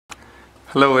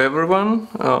Hello everyone,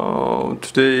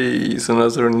 today is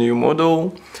another new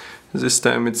model. This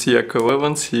time it's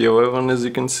Yak-11, C-11 as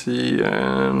you can see,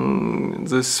 and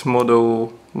this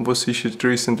model was issued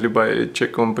recently by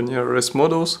Czech company RS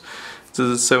Models. This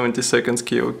is a 70-second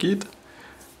scale kit,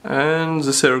 and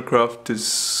this aircraft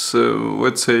is,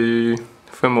 let's say,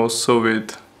 famous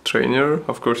Soviet trainer.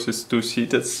 Of course it's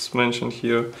two-seat as mentioned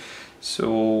here,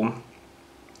 so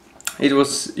it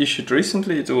was issued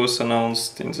recently. It was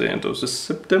announced in the end of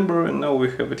September, and now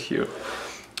we have it here.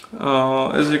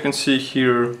 As you can see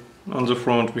here on the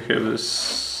front, we have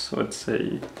this, let's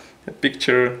say, a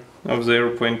picture of the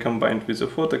airplane combined with a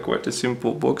photo, quite a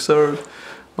simple box art.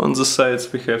 On the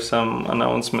sides we have some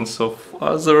announcements of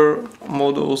other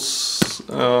models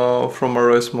from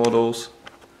RS Models.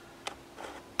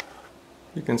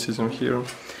 You can see them here.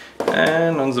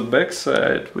 And on the back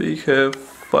side we have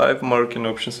 5 marking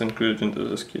options included into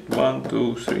this kit. 1,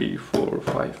 2, 3, 4,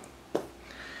 5.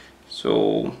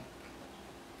 So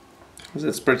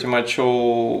that's pretty much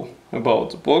all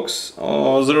about the box.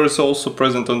 There is also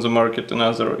present on the market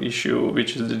another issue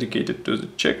which is dedicated to the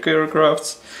Czech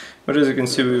aircrafts, but as you can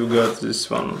see we've got this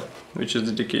one which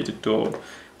is dedicated to,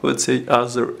 let's say,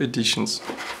 other editions.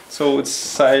 So it's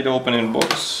side opening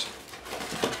box.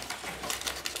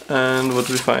 And what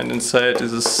we find inside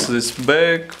is this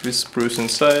bag with spruce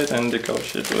inside and decal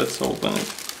sheet. Let's open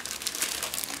it.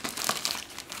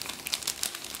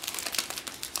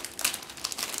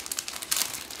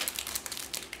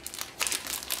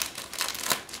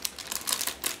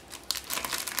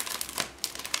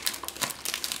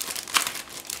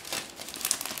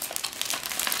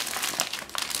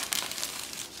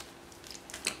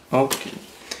 Okay.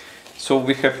 So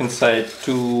we have inside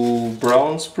 2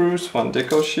 brown sprues, 1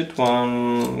 decal sheet,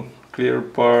 1 clear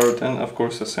part, and of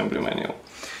course assembly manual.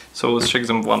 So let's check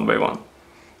them one by one.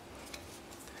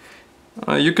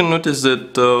 You can notice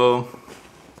that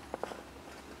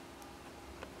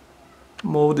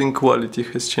molding quality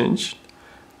has changed.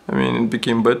 I mean, it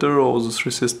became better. All the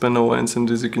recessed panel lines, and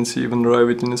as you can see, even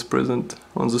riveting is present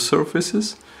on the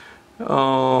surfaces.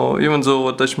 Even though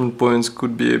attachment points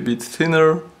could be a bit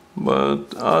thinner,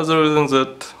 but other than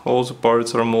that, all the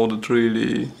parts are molded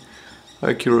really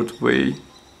accurate way.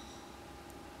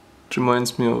 It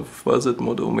reminds me of that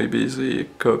model. Maybe they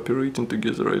cooperating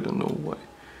together, I don't know why.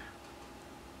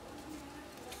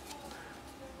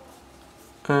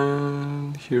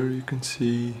 And here you can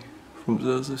see from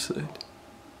the other side.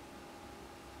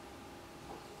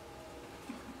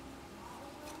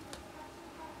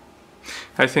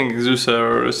 I think these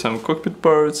are some cockpit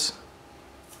parts.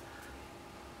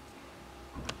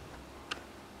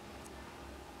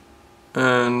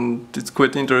 And it's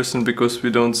quite interesting because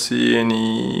we don't see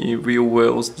any wheel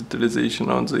wells detailing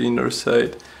on the inner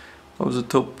side of the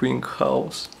top wing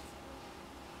house.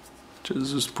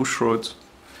 Just those push rods,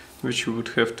 which you would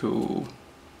have to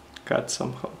cut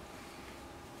somehow.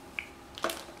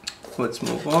 Let's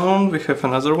move on. We have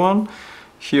another one.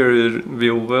 Here are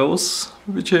wheel wells,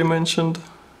 which I mentioned.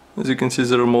 As you can see,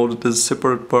 they're molded as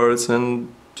separate parts, and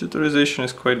utilization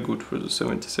is quite good for the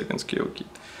 70-second scale kit.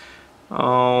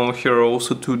 Here are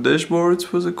also 2 dashboards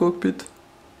for the cockpit,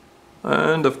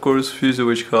 and of course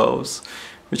fuselage house,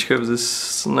 which have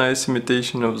this nice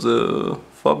imitation of the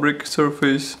fabric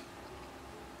surface.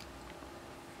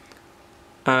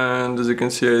 And as you can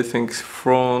see, I think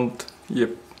front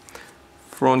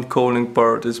cooling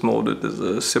part is molded as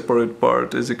a separate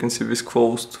part, as you can see, with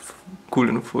closed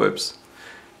cooling flaps.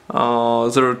 There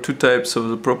are 2 types of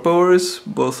the propellers.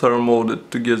 Both are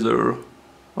molded together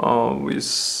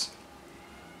with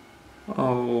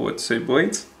let's say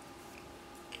blades.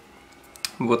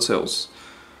 What else?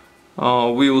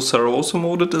 Wheels are also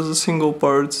molded as a single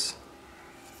parts.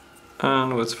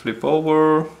 And let's flip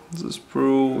over the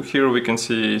sprue. Here we can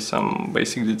see some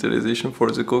basic detailing for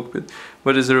the cockpit,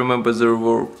 but as you remember, there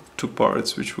were 2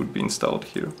 parts which would be installed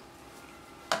here.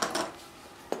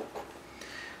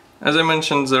 As I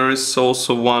mentioned, there is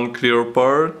also 1 clear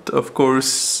part. Of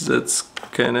course, that's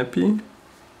canopy.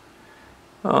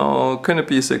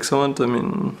 Canopy is excellent. I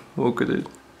mean, look at it.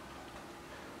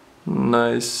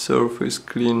 Nice surface,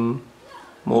 clean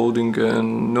molding,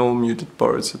 and no muted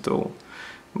parts at all.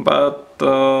 But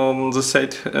the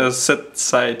sad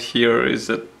side here is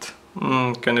that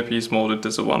canopy is molded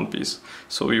as a one piece,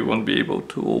 so you won't be able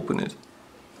to open it.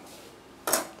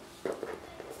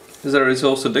 There is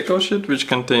also decal sheet, which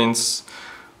contains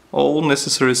all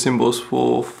necessary symbols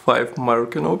for 5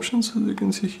 marking options, as you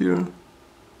can see here.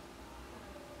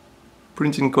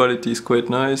 Printing quality is quite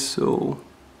nice, so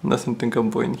nothing to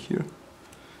complain here.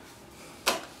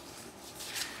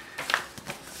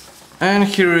 And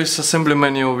here is assembly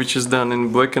manual, which is done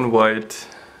in black and white.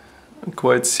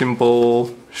 Quite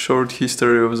simple, short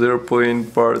history of the airplane,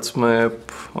 parts map,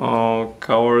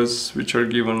 colors which are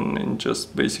given in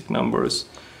just basic numbers,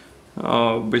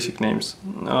 basic names.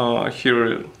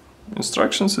 Here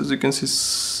instructions, as you can see,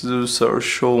 those are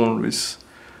shown with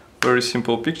very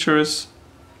simple pictures.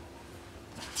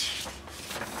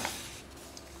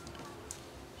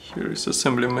 Here is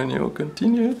assembly manual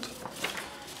continued,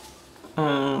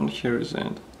 and here is the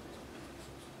end.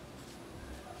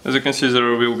 As you can see,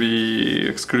 there will be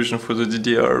exclusion for the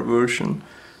DDR version,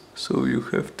 so you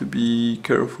have to be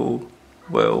careful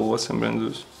while assembling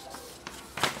those.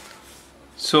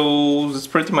 So that's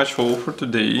pretty much all for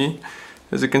today.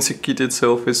 As you can see, kit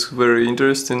itself is very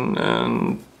interesting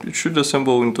and it should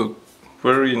assemble into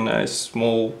very nice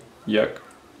small Yak.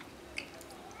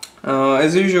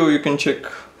 As usual, you can check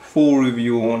full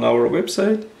review on our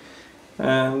website.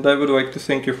 And I would like to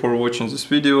thank you for watching this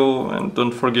video, and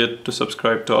don't forget to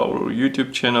subscribe to our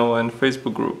YouTube channel and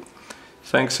Facebook group.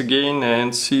 Thanks again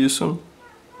and see you soon.